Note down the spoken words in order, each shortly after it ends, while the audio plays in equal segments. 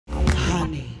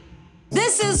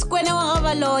This is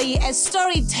a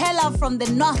storyteller from the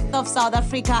north of South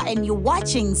Africa, and you're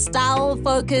watching Style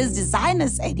Focus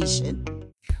Designers Edition.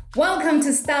 Welcome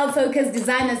to Style Focus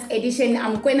Designers Edition.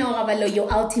 I'm Kwena,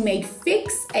 your ultimate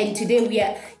fix, and today we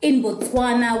are in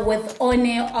Botswana with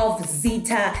owner of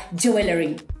Xita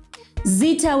Jewelry.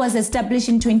 Xita was established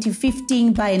in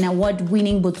 2015 by an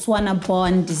award-winning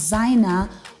Botswana-born designer,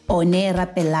 One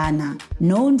Rapelana,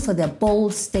 known for their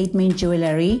bold statement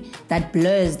jewelry that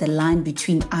blurs the line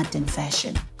between art and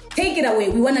fashion. Take it away.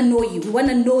 We want to know you. We want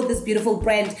to know this beautiful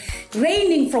brand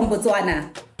reigning from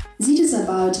Botswana. Xita is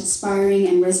about inspiring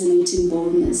and resonating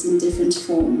boldness in different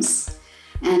forms.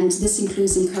 And this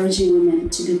includes encouraging women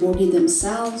to be boldly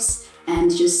themselves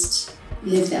and just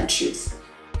live their truth.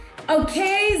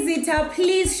 Okay, Xita,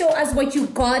 please show us what you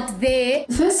got there.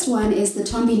 The first one is the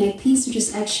Tombi neck piece, which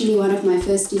is actually one of my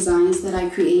first designs that I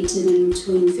created in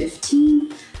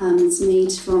 2015. It's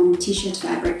made from t-shirt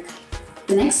fabric.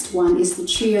 The next one is the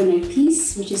trio neck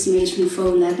piece, which is made from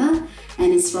faux leather,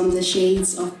 and it's from the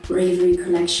Shades of Bravery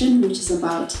collection, which is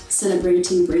about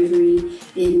celebrating bravery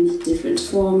in different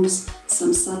forms,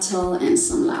 some subtle and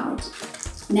some loud.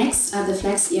 Next are the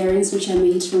flex earrings, which are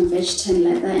made from vegetarian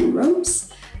leather and ropes.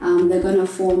 They're going to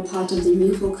form part of the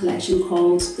new full collection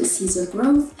called the Seeds of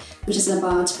Growth, which is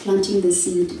about planting the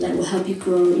seed that will help you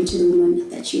grow into the woman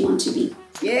that you want to be.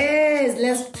 Yes,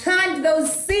 let's plant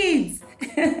those seeds.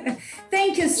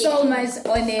 Thank you so much,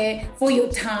 One, for your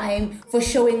time, for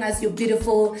showing us your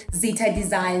beautiful Xita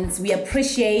designs. We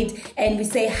appreciate and we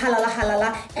say halala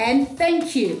halala and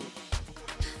thank you.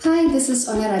 Hi, this is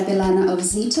One Rapelana of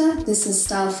Xita. This is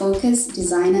Style Focus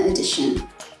Designer Edition.